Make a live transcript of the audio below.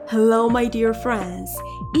Hello, my dear friends.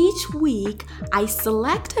 Each week, I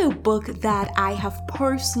select a book that I have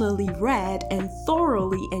personally read and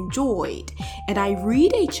thoroughly enjoyed, and I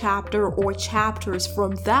read a chapter or chapters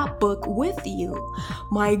from that book with you.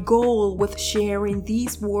 My goal with sharing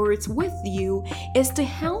these words with you is to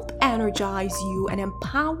help energize you and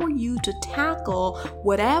empower you to tackle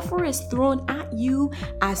whatever is thrown at you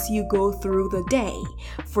as you go through the day.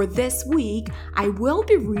 For this week, I will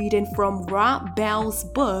be reading from Rob Bell's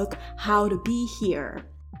book, How to Be Here.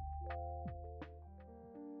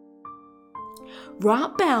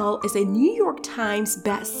 Rob Bell is a New York Times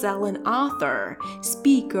best-selling author,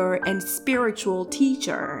 speaker, and spiritual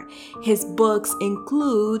teacher. His books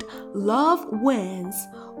include Love Wins,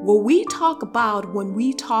 What We Talk About When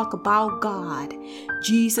We Talk About God,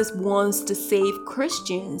 Jesus Wants to Save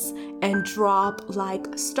Christians, and Drop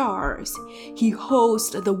Like Stars. He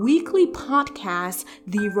hosts the weekly podcast,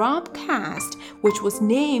 The Robcast, which was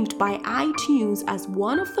named by iTunes as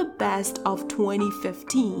one of the best of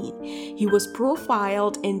 2015. He was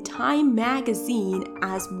profiled in Time magazine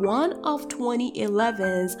as one of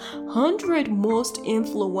 2011's 100 most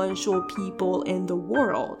influential people in the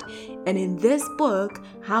world. And in this book,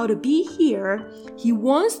 How to Be Here, he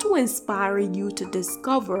wants to inspire you to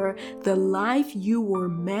discover the life you were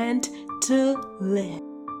meant to live.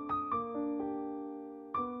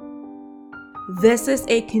 This is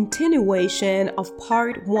a continuation of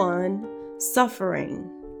part 1, Suffering.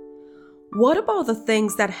 What about the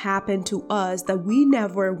things that happen to us that we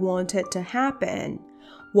never wanted to happen?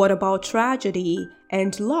 What about tragedy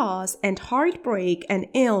and loss and heartbreak and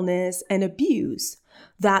illness and abuse?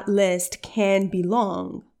 That list can be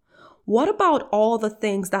long. What about all the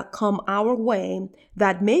things that come our way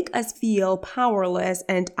that make us feel powerless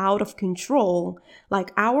and out of control,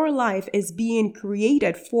 like our life is being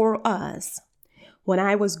created for us? When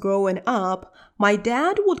I was growing up, my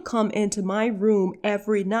dad would come into my room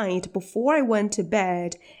every night before I went to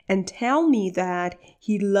bed and tell me that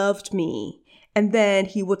he loved me. And then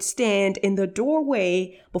he would stand in the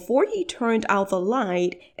doorway before he turned out the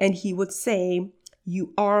light and he would say,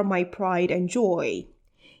 "You are my pride and joy."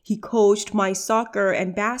 He coached my soccer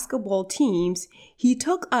and basketball teams. He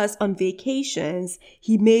took us on vacations.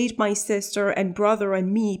 He made my sister and brother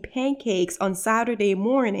and me pancakes on Saturday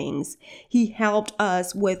mornings. He helped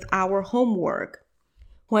us with our homework.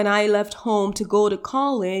 When I left home to go to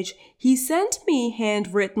college, he sent me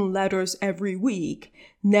handwritten letters every week,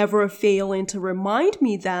 never failing to remind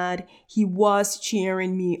me that he was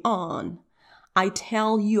cheering me on. I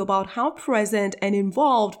tell you about how present and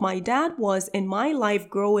involved my dad was in my life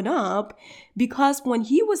growing up because when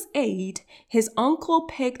he was 8, his uncle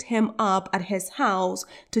picked him up at his house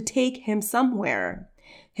to take him somewhere.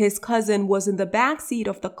 His cousin was in the back seat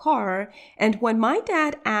of the car, and when my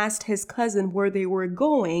dad asked his cousin where they were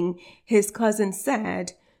going, his cousin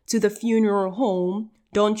said, "To the funeral home.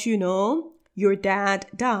 Don't you know? Your dad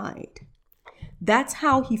died." That's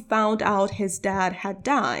how he found out his dad had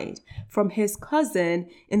died, from his cousin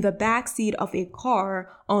in the backseat of a car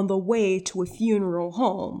on the way to a funeral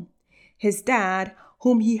home. His dad,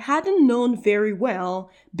 whom he hadn't known very well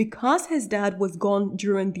because his dad was gone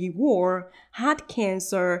during the war, had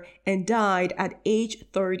cancer and died at age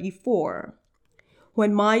 34.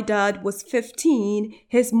 When my dad was 15,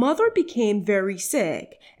 his mother became very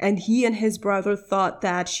sick, and he and his brother thought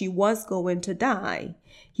that she was going to die.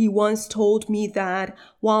 He once told me that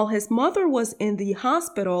while his mother was in the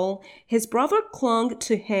hospital, his brother clung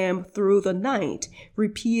to him through the night,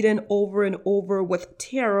 repeating over and over with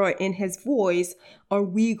terror in his voice, "Are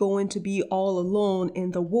we going to be all alone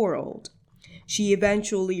in the world?" She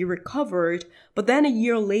eventually recovered, but then a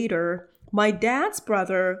year later, my dad's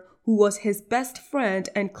brother, who was his best friend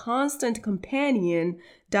and constant companion,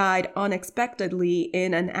 died unexpectedly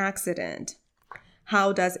in an accident.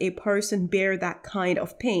 How does a person bear that kind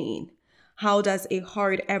of pain? How does a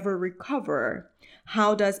heart ever recover?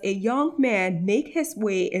 How does a young man make his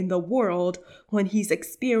way in the world when he's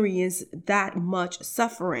experienced that much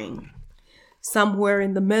suffering? Somewhere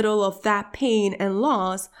in the middle of that pain and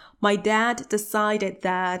loss, my dad decided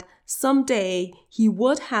that someday he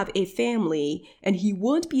would have a family and he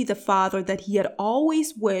would be the father that he had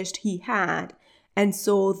always wished he had. And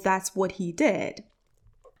so that's what he did.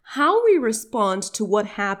 How we respond to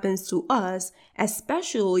what happens to us,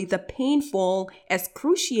 especially the painful,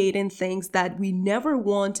 excruciating things that we never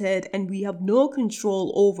wanted and we have no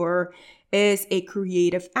control over, is a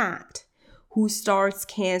creative act. Who starts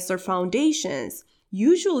cancer foundations?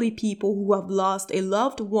 Usually people who have lost a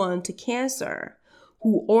loved one to cancer.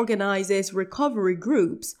 Who organizes recovery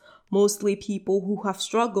groups? Mostly people who have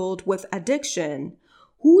struggled with addiction.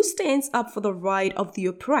 Who stands up for the right of the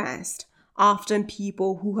oppressed? Often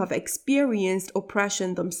people who have experienced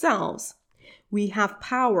oppression themselves. We have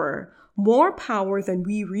power, more power than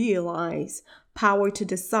we realize, power to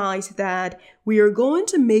decide that we are going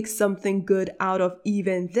to make something good out of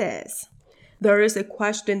even this. There is a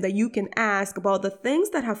question that you can ask about the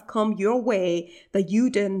things that have come your way that you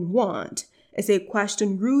didn't want. It's a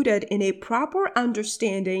question rooted in a proper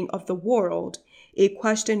understanding of the world, a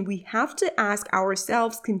question we have to ask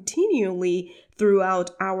ourselves continually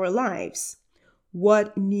throughout our lives.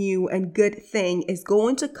 What new and good thing is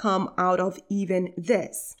going to come out of even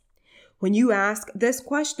this? When you ask this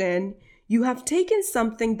question, you have taken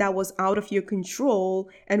something that was out of your control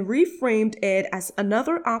and reframed it as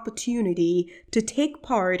another opportunity to take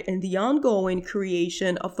part in the ongoing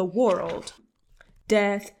creation of the world.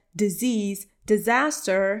 Death, disease,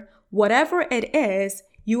 disaster, whatever it is,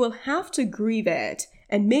 you will have to grieve it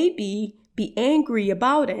and maybe be angry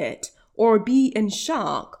about it or be in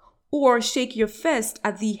shock or shake your fist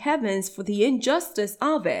at the heavens for the injustice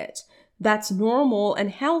of it. That's normal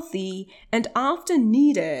and healthy and often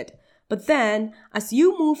needed. But then, as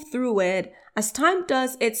you move through it, as time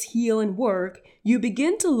does its healing work, you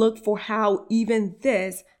begin to look for how even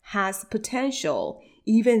this has potential.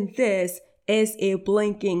 Even this is a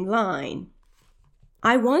blinking line.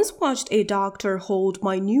 I once watched a doctor hold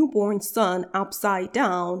my newborn son upside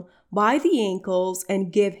down by the ankles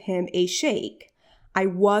and give him a shake. I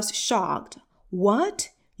was shocked. What?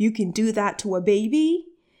 You can do that to a baby?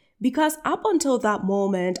 Because up until that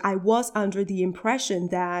moment, I was under the impression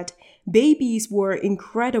that babies were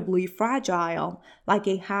incredibly fragile, like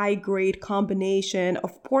a high-grade combination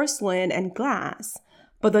of porcelain and glass.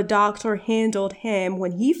 But the doctor handled him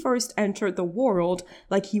when he first entered the world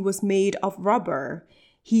like he was made of rubber.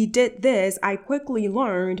 He did this, I quickly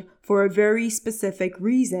learned, for a very specific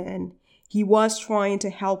reason. He was trying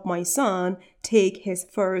to help my son take his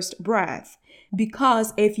first breath.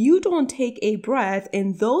 Because if you don't take a breath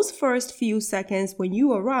in those first few seconds when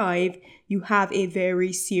you arrive, you have a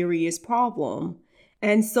very serious problem.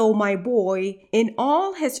 And so my boy, in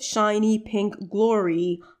all his shiny pink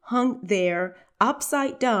glory, hung there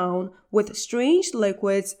upside down with strange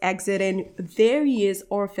liquids exiting various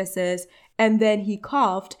orifices, and then he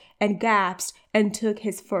coughed and gasped and took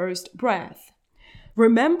his first breath.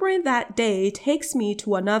 Remembering that day takes me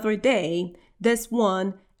to another day, this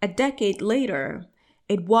one a decade later.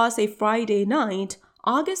 It was a Friday night,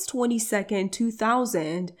 August 22nd,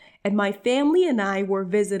 2000, and my family and I were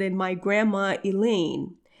visiting my grandma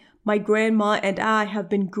Elaine. My grandma and I have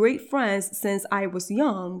been great friends since I was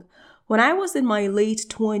young. When I was in my late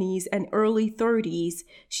 20s and early 30s,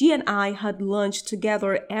 she and I had lunch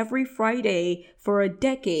together every Friday for a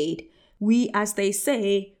decade. We, as they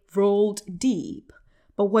say, rolled deep.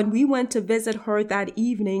 But when we went to visit her that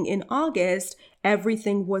evening in August,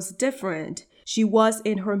 everything was different. She was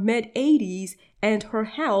in her mid-80s and her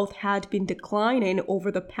health had been declining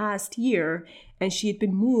over the past year, and she had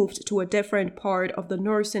been moved to a different part of the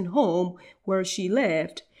nursing home where she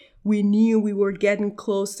lived. We knew we were getting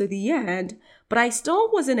close to the end, but I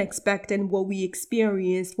still wasn't expecting what we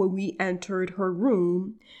experienced when we entered her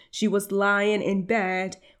room. She was lying in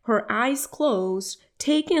bed, her eyes closed,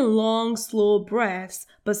 taking long, slow breaths,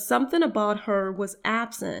 but something about her was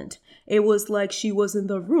absent. It was like she was in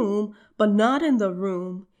the room, but not in the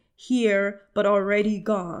room, here, but already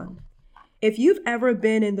gone. If you've ever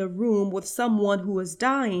been in the room with someone who is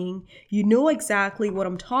dying, you know exactly what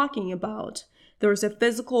I'm talking about. There's a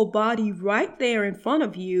physical body right there in front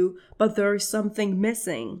of you, but there's something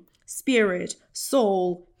missing. Spirit,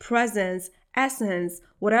 soul, presence, essence,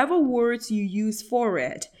 whatever words you use for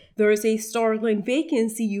it. There is a startling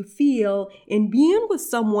vacancy you feel in being with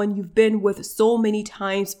someone you've been with so many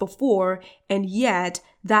times before, and yet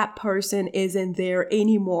that person isn't there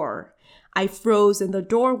anymore. I froze in the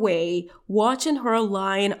doorway, watching her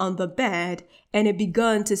lying on the bed, and it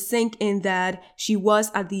began to sink in that she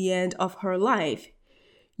was at the end of her life.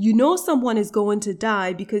 You know someone is going to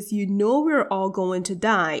die because you know we're all going to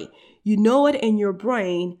die. You know it in your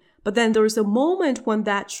brain, but then there's a moment when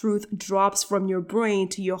that truth drops from your brain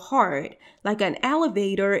to your heart, like an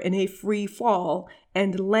elevator in a free fall,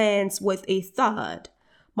 and lands with a thud.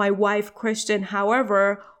 My wife, Christian,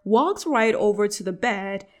 however, walked right over to the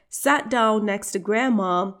bed, sat down next to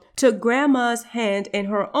Grandma, took Grandma's hand in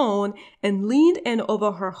her own, and leaned in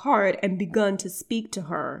over her heart and began to speak to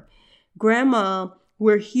her. Grandma,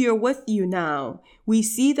 we're here with you now. We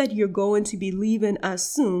see that you're going to be leaving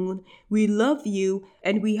us soon. We love you,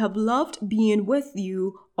 and we have loved being with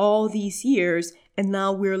you all these years, and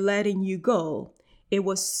now we're letting you go. It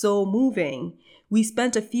was so moving. We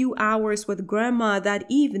spent a few hours with Grandma that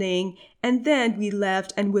evening, and then we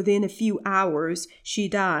left, and within a few hours, she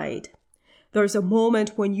died. There's a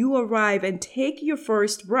moment when you arrive and take your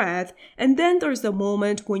first breath, and then there's a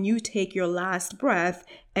moment when you take your last breath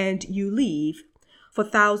and you leave. For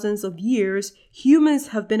thousands of years, humans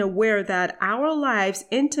have been aware that our lives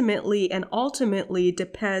intimately and ultimately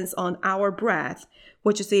depends on our breath,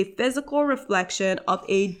 which is a physical reflection of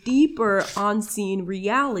a deeper unseen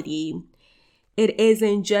reality. It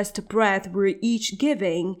isn't just breath we're each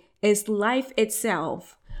giving, it's life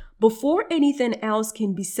itself. Before anything else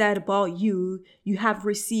can be said about you, you have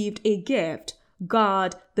received a gift.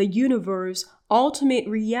 God, the universe, ultimate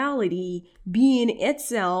reality, being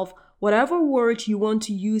itself, whatever word you want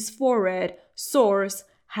to use for it, source,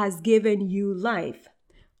 has given you life.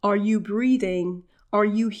 Are you breathing? Are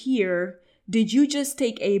you here? Did you just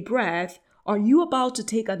take a breath? Are you about to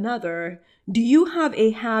take another? Do you have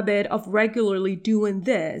a habit of regularly doing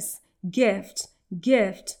this? Gift,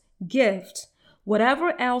 gift, gift.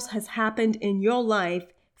 Whatever else has happened in your life,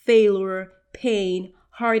 failure, pain,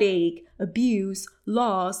 heartache, abuse,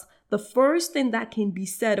 loss, the first thing that can be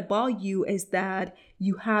said about you is that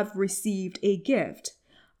you have received a gift.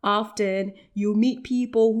 Often, you meet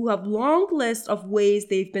people who have long lists of ways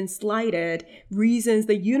they've been slighted, reasons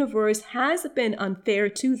the universe has been unfair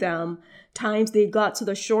to them, times they got to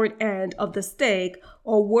the short end of the stick,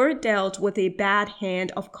 or were dealt with a bad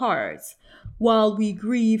hand of cards. While we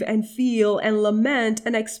grieve and feel and lament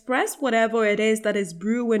and express whatever it is that is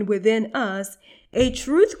brewing within us, a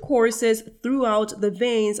truth courses throughout the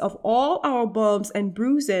veins of all our bumps and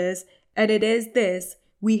bruises, and it is this: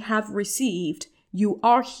 we have received. You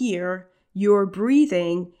are here, you're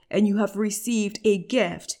breathing, and you have received a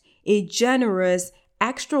gift, a generous,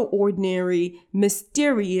 extraordinary,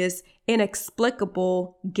 mysterious,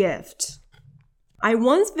 inexplicable gift. I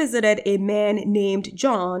once visited a man named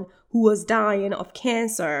John who was dying of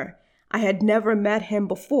cancer. I had never met him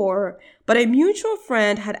before, but a mutual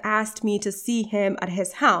friend had asked me to see him at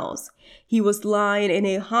his house. He was lying in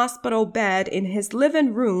a hospital bed in his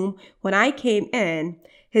living room when I came in,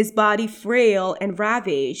 his body frail and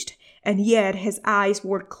ravaged, and yet his eyes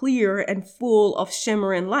were clear and full of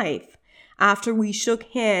shimmering life. After we shook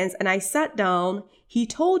hands and I sat down, he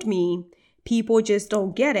told me, "People just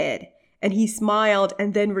don't get it." And he smiled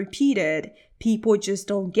and then repeated, "People just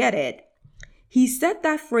don't get it." He said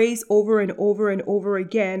that phrase over and over and over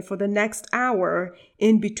again for the next hour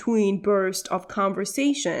in between bursts of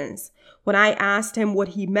conversations. When I asked him what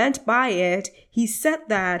he meant by it, he said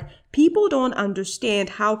that people don't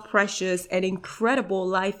understand how precious and incredible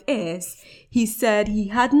life is. He said he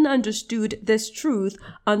hadn't understood this truth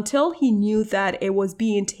until he knew that it was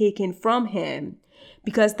being taken from him.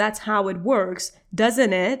 Because that's how it works,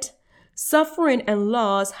 doesn't it? Suffering and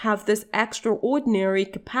loss have this extraordinary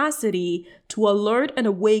capacity to alert and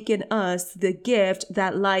awaken us to the gift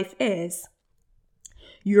that life is.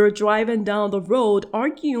 You're driving down the road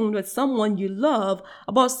arguing with someone you love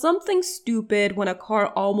about something stupid when a car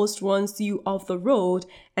almost runs you off the road,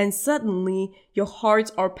 and suddenly your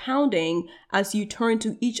hearts are pounding as you turn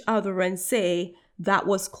to each other and say, "That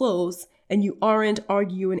was close," and you aren't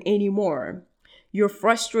arguing anymore. You're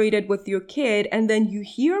frustrated with your kid, and then you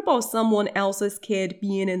hear about someone else's kid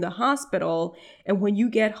being in the hospital, and when you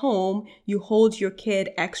get home, you hold your kid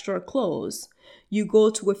extra close. You go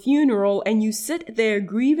to a funeral and you sit there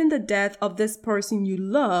grieving the death of this person you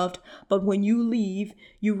loved, but when you leave,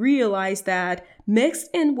 you realize that mixed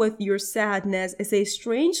in with your sadness is a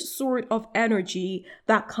strange sort of energy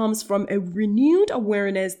that comes from a renewed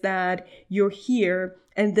awareness that you're here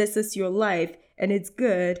and this is your life and it's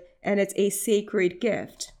good and it's a sacred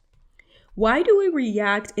gift. Why do we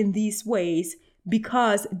react in these ways?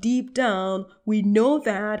 Because deep down, we know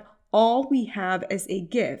that all we have is a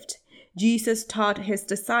gift. Jesus taught his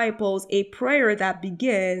disciples a prayer that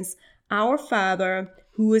begins, "Our Father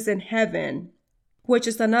who is in heaven," which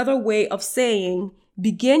is another way of saying,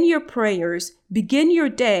 begin your prayers, begin your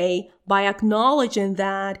day by acknowledging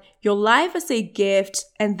that your life is a gift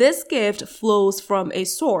and this gift flows from a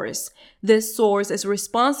source. This source is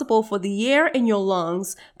responsible for the air in your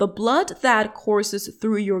lungs, the blood that courses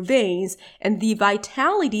through your veins, and the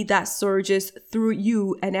vitality that surges through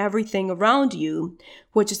you and everything around you,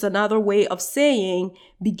 which is another way of saying,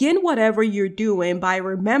 begin whatever you're doing by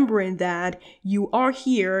remembering that you are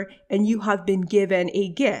here and you have been given a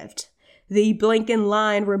gift. The blinking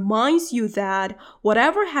line reminds you that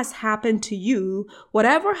whatever has happened to you,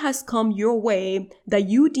 whatever has come your way that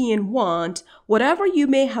you didn't want, whatever you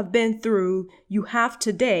may have been through, you have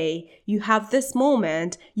today, you have this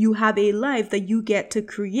moment, you have a life that you get to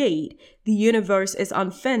create. The universe is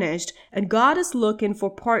unfinished, and God is looking for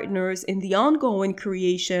partners in the ongoing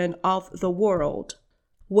creation of the world.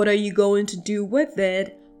 What are you going to do with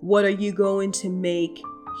it? What are you going to make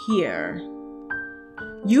here?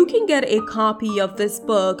 You can get a copy of this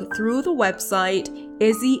book through the website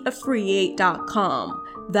izzyafriye.com.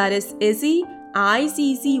 That is Izzy,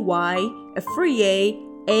 I-Z-Z-Y, Afriye,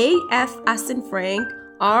 A-F as in Frank,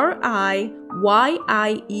 R-I-Y-I-E.com.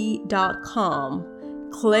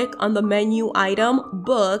 Click on the menu item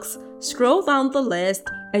Books, scroll down the list,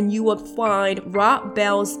 and you will find Rob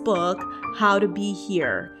Bell's book, How to Be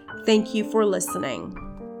Here. Thank you for listening.